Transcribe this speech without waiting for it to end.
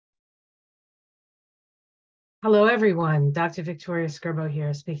Hello, everyone. Dr. Victoria Skirbo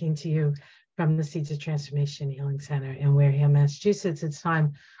here, speaking to you from the Seeds of Transformation Healing Center in Wareham, Massachusetts. It's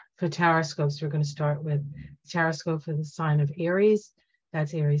time for Taroscopes. We're going to start with Taroscope for the sign of Aries.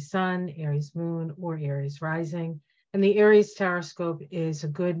 That's Aries Sun, Aries Moon, or Aries Rising. And the Aries Taroscope is a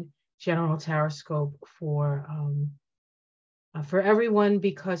good general Taroscope for everyone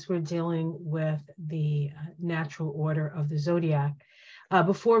because we're dealing with the natural order of the zodiac.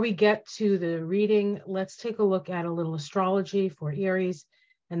 Before we get to the reading, let's take a look at a little astrology for Aries.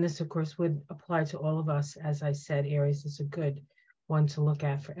 And this, of course, would apply to all of us. As I said, Aries is a good one to look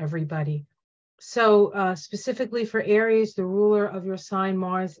at for everybody. So specifically for Aries, the ruler of your sign,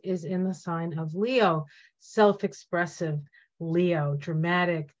 Mars, is in the sign of Leo, self-expressive Leo,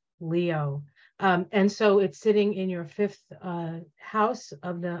 dramatic Leo. And so it's sitting in your fifth house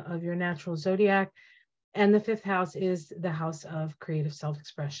of your natural zodiac. And the fifth house is the house of creative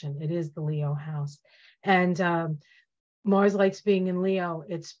self-expression. It is the Leo house. And Mars likes being in Leo.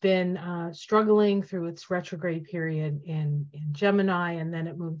 It's been struggling through its retrograde period in Gemini, and then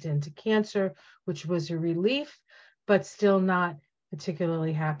it moved into Cancer, which was a relief, but still not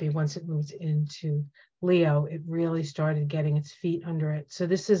particularly happy once it moved into Leo. It really started getting its feet under it. So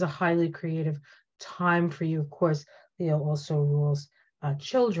this is a highly creative time for you. Of course, Leo also rules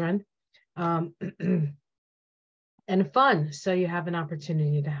children. And fun. So you have an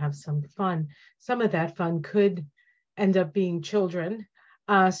opportunity to have some fun. Some of that fun could end up being children.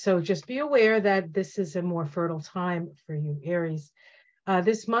 So just be aware that this is a more fertile time for you, Aries.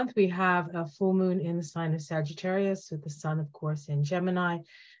 This month we have a full moon in the sign of Sagittarius with the sun, of course, in Gemini.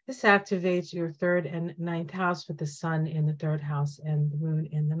 This activates your third and ninth house with the sun in the third house and the moon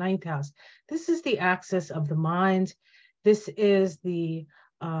in the ninth house. This is the axis of the mind. This is the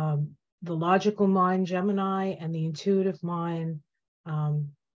logical mind, Gemini, and the intuitive mind,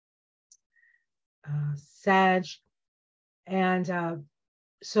 Sag. And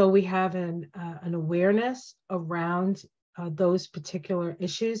so we have an awareness around those particular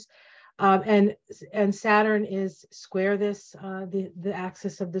issues. And Saturn is square this, the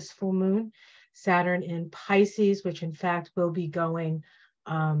axis of this full moon. Saturn in Pisces, which in fact will be going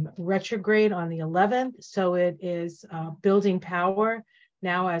retrograde on the 11th. So it is building power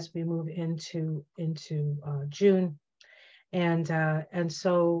now as we move into June. And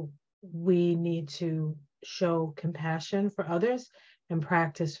so we need to show compassion for others and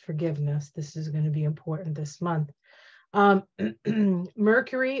practice forgiveness. This is going to be important this month.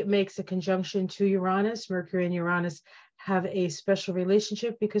 Mercury makes a conjunction to Uranus. Mercury and Uranus have a special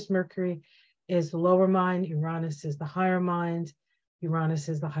relationship because Mercury is the lower mind, Uranus is the higher mind. Uranus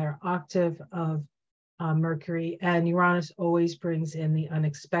is the higher octave of Mercury, and Uranus always brings in the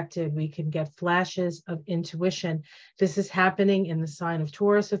unexpected. We can get flashes of intuition. This is happening in the sign of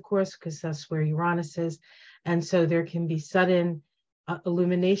Taurus, of course, because that's where Uranus is. And so there can be sudden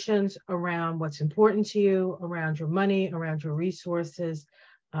illuminations around what's important to you, around your money, around your resources,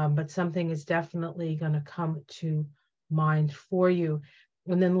 but something is definitely going to come to mind for you.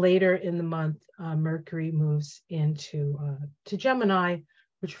 And then later in the month, Mercury moves into to Gemini,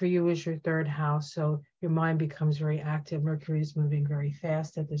 which for you is your third house. So your mind becomes very active. Mercury is moving very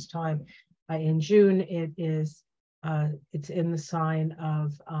fast at this time. In June, it's in the sign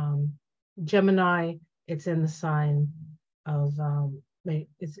of Gemini. It's in the sign of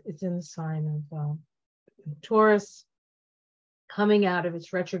it's in the sign of Taurus, coming out of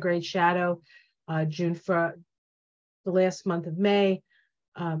its retrograde shadow. June for the last month of May,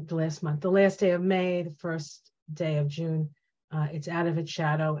 the last day of May, the first day of June. It's out of its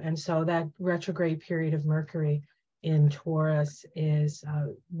shadow. And so that retrograde period of Mercury in Taurus is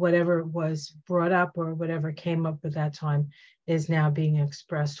whatever was brought up or whatever came up at that time is now being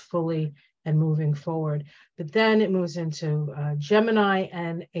expressed fully and moving forward. But then it moves into Gemini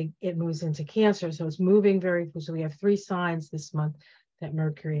and it moves into Cancer. So it's moving very, so we have 3 signs this month that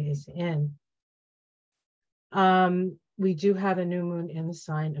Mercury is in. We do have a new moon in the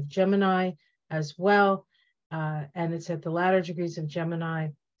sign of Gemini as well. And it's at the latter degrees of Gemini.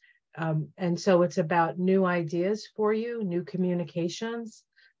 And so it's about new ideas for you, new communications,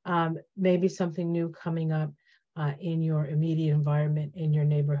 maybe something new coming up in your immediate environment, in your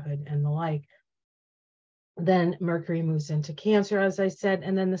neighborhood and the like. Then Mercury moves into Cancer, as I said,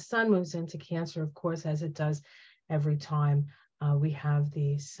 and then the sun moves into Cancer, of course, as it does every time we have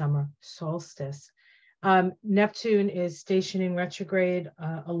the summer solstice. Neptune is stationing retrograde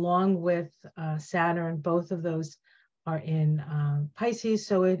along with Saturn. Both of those are in Pisces,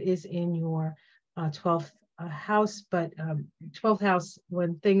 so it is in your 12th house. But 12th house,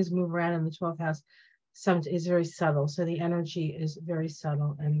 when things move around in the 12th house, is very subtle. So the energy is very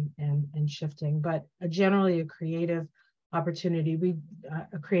subtle and shifting, but generally a creative opportunity.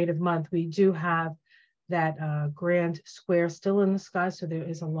 A creative month. We do have that grand square still in the sky. So there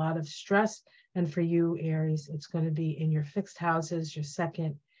is a lot of stress. And for you, Aries, it's going to be in your fixed houses, your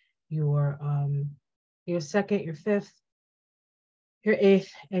second, your fifth, your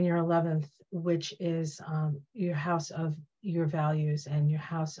eighth, and your 11th, which is your house of your values and your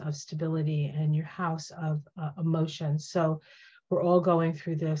house of stability and your house of emotions. So we're all going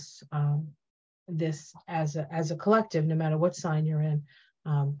through this as a collective, no matter what sign you're in.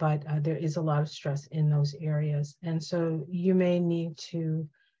 But there is a lot of stress in those areas. And so you may need to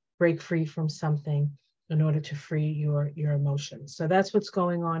break free from something in order to free your emotions. So that's what's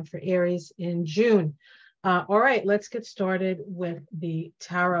going on for Aries in June. All right, let's get started with the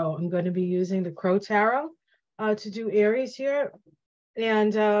tarot. I'm going to be using the Crow Tarot to do Aries here.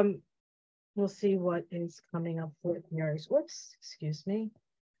 And we'll see what is coming up for Aries. Whoops, excuse me.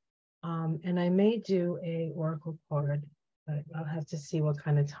 And I may do a oracle card, but I'll have to see what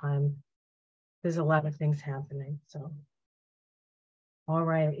kind of time. There's a lot of things happening. So, all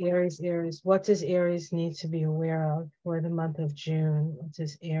right, Aries. What does Aries need to be aware of for the month of June? What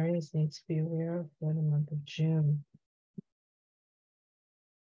does Aries need to be aware of for the month of June?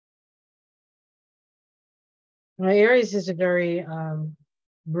 Well, Aries is a very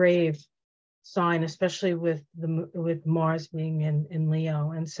brave sign, especially with Mars being in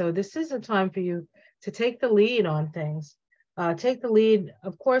Leo. And so this is a time for you to take the lead on things. Take the lead,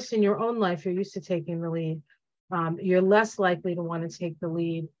 of course, in your own life. You're used to taking the lead. You're less likely to want to take the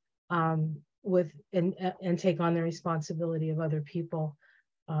lead and take on the responsibility of other people.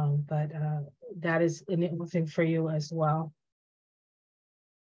 But that is a thing for you as well.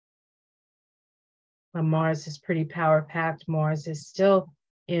 Mars is pretty power-packed. Mars is still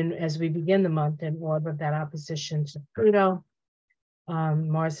as we begin the month, in orb of that opposition to Pluto.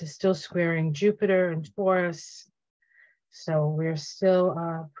 Mars is still squaring Jupiter and Taurus. So we're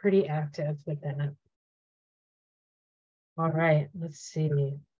still pretty active with that. All right, let's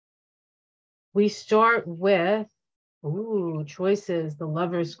see. We start with, choices, the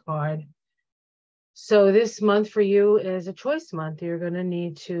Lover's card. So this month for you is a choice month. You're going to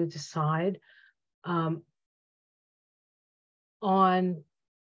need to decide on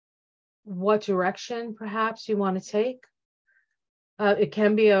what direction perhaps you want to take. It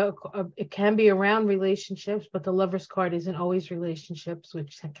can be around relationships, but the Lover's card isn't always relationships,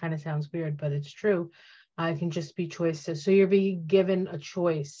 which kind of sounds weird, but it's true. It can just be choices. So you're being given a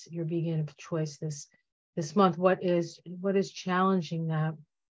choice. You're being given a choice this month. What is challenging that?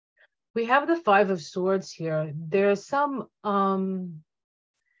 We have the Five of Swords here. There's some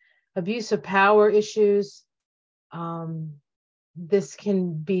abuse of power issues. This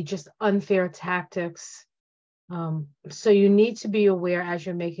can be just unfair tactics. So you need to be aware as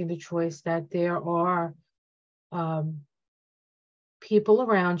you're making the choice that there are people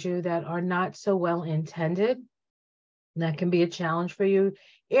around you that are not so well intended. That can be a challenge for you.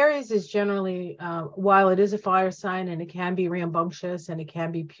 Aries is generally, while it is a fire sign and it can be rambunctious and it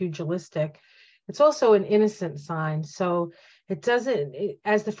can be pugilistic, it's also an innocent sign. So it doesn't,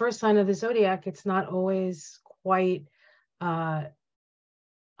 as the first sign of the zodiac, it's not always quite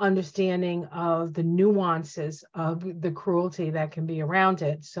understanding of the nuances of the cruelty that can be around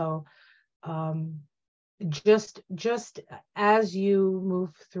it. So just as you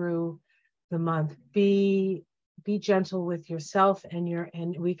move through the month, be gentle with yourself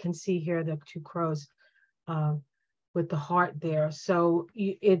and we can see here the two crows with the heart there. So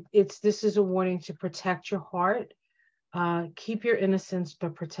this is a warning to protect your heart. Keep your innocence,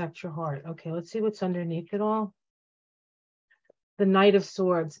 but protect your heart. Okay, let's see what's underneath it all. The Knight of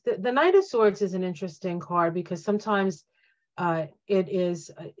Swords. The Knight of Swords is an interesting card because sometimes it's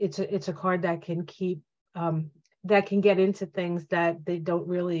a card that can that can get into things that they don't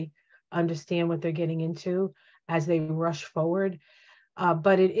really understand what they're getting into as they rush forward.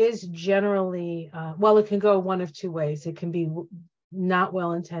 But it is generally, it can go one of two ways. It can be not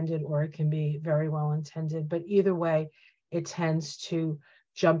well intended or it can be very well intended. But either way, it tends to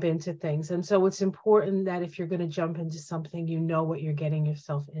jump into things. And so it's important that if you're going to jump into something, you know what you're getting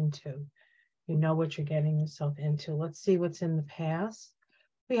yourself into. You know what you're getting yourself into. Let's see what's in the past.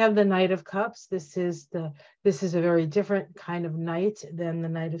 We have the Knight of Cups. This is a very different kind of knight than the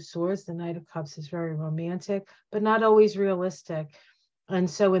Knight of Swords. The Knight of Cups is very romantic, but not always realistic. And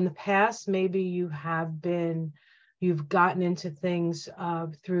so in the past, maybe you've gotten into things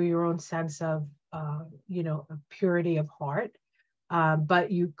through your own sense of purity of heart.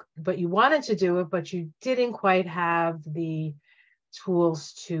 But you wanted to do it, but you didn't quite have the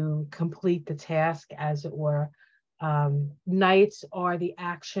tools to complete the task, as it were. Knights are the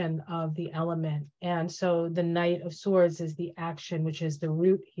action of the element. And so the Knight of Swords is the action, which is the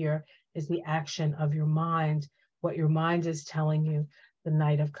root here, is the action of your mind, what your mind is telling you. The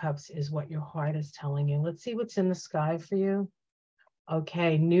Knight of Cups is what your heart is telling you. Let's see what's in the sky for you.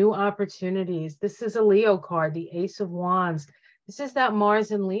 Okay, new opportunities. This is a Leo card, the Ace of Wands. This is that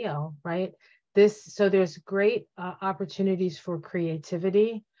Mars in Leo, right? So there's great opportunities for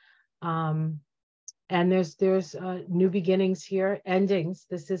creativity. And there's new beginnings here, endings.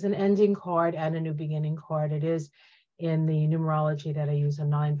 This is an ending card and a new beginning card. It is in the numerology that I use, a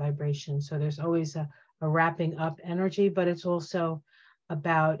 9 vibration. So there's always a wrapping up energy, but it's also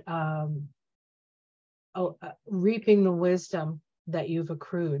about reaping the wisdom that you've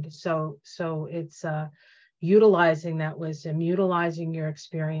accrued. So it's utilizing that wisdom, utilizing your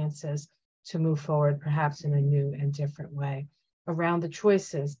experiences to move forward, perhaps in a new and different way. Around the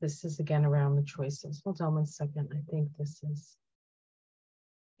choices, this is again around the choices. Hold on 1 second. I think this is,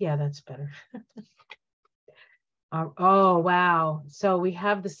 yeah, that's better. Oh, wow. So we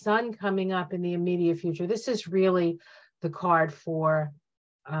have the sun coming up in the immediate future. This is really the card for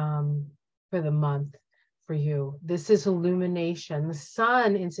the month for you. This is illumination. The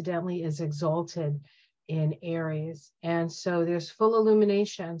sun, incidentally, is exalted in Aries. And so there's full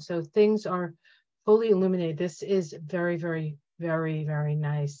illumination. So things are fully illuminated. This is very, very, very, very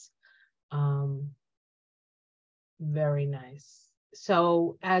nice. Very nice.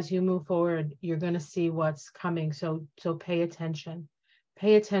 So as you move forward, you're going to see what's coming. So pay attention.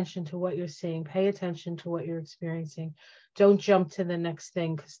 Pay attention to what you're seeing. Pay attention to what you're experiencing. Don't jump to the next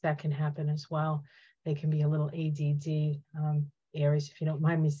thing, because that can happen as well. They can be a little ADD, Aries, if you don't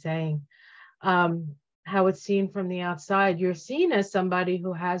mind me saying. How it's seen from the outside, you're seen as somebody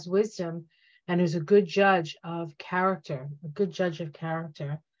who has wisdom and who's a good judge of character, a good judge of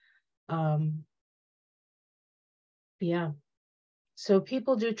character. Yeah. So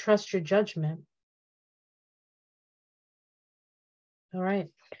people do trust your judgment. All right.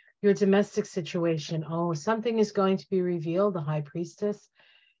 Your domestic situation. Oh, something is going to be revealed, the High Priestess.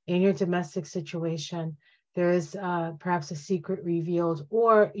 In your domestic situation, there is perhaps a secret revealed,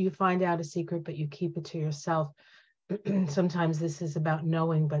 or you find out a secret, but you keep it to yourself. Sometimes this is about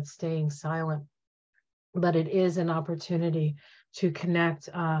knowing, but staying silent. But it is an opportunity to connect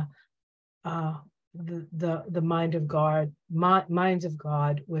the mind of God, minds of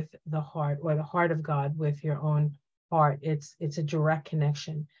God with the heart, or the heart of God with your own heart. It's a direct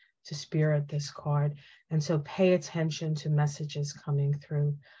connection to spirit, this card. And so pay attention to messages coming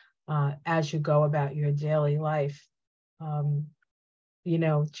through as you go about your daily life. You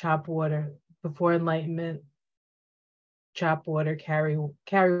know, chop water before enlightenment, chop water, carry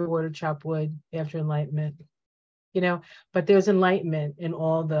water, chop wood after enlightenment, you know, but there's enlightenment in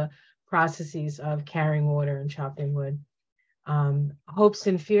all the processes of carrying water and chopping wood. Hopes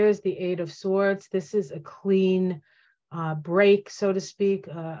and fears, the Eight of Swords. This is a clean break, so to speak.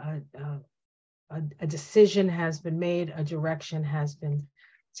 A decision has been made, a direction has been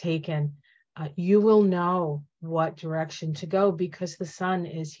taken. You will know what direction to go, because the sun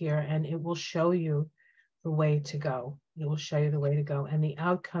is here and it will show you the way to go. It will show you the way to go. And the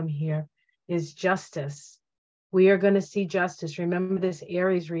outcome here is justice. We are going to see justice. Remember, this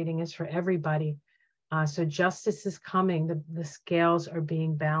Aries reading is for everybody. So justice is coming. The scales are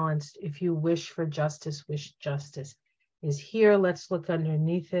being balanced. If you wish for justice, wish justice is here. Let's look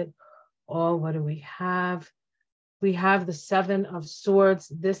underneath it. Oh, what do we have? We have the Seven of Swords.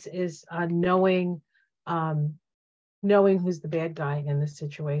 This is knowing who's the bad guy in this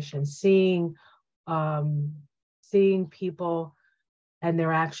situation, seeing people and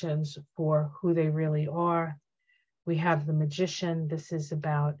their actions for who they really are. We have the Magician. This is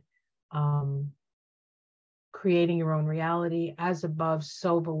about creating your own reality, as above,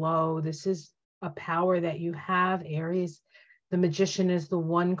 so below. This is a power that you have, Aries. The Magician is the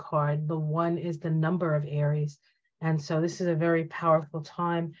 1 card. The 1 is the number of Aries. And so this is a very powerful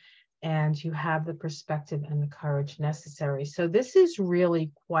time, and you have the perspective and the courage necessary. So this is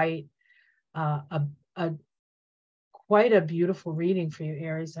really quite quite a beautiful reading for you,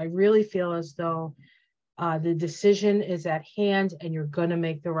 Aries. I really feel as though the decision is at hand, and you're going to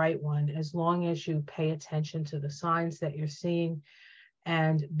make the right one, as long as you pay attention to the signs that you're seeing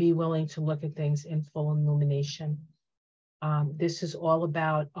and be willing to look at things in full illumination. This is all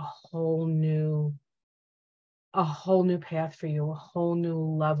about a whole new path for you, a whole new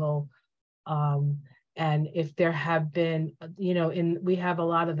level. And if there have been, you know, we have a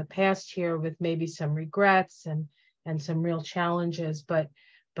lot of the past here with maybe some regrets and some real challenges, but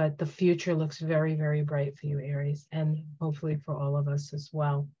but the future looks very, very bright for you, Aries, and hopefully for all of us as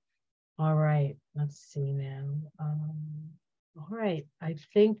well. All right, let's see now. All right, I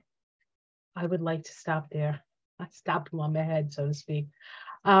think I would like to stop there. I stopped on my head, so to speak.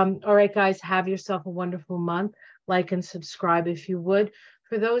 All right, guys, have yourself a wonderful month. Like and subscribe if you would.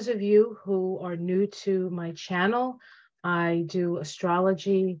 For those of you who are new to my channel, I do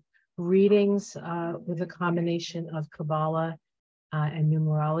astrology readings with a combination of Kabbalah and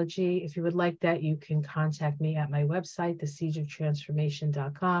numerology. If you would like that, you can contact me at my website,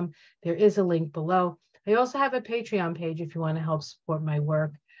 thesiegeoftransformation.com. There is a link below. I also have a Patreon page if you want to help support my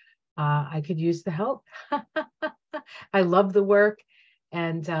work. I could use the help. I love the work.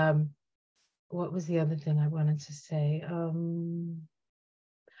 And what was the other thing I wanted to say?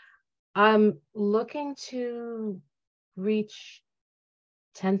 I'm looking to reach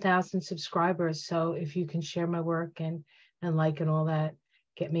 10,000 subscribers. So if you can share my work and like and all that,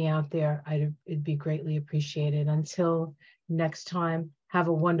 get me out there. It'd be greatly appreciated. Until next time, have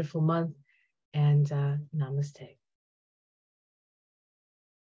a wonderful month and namaste.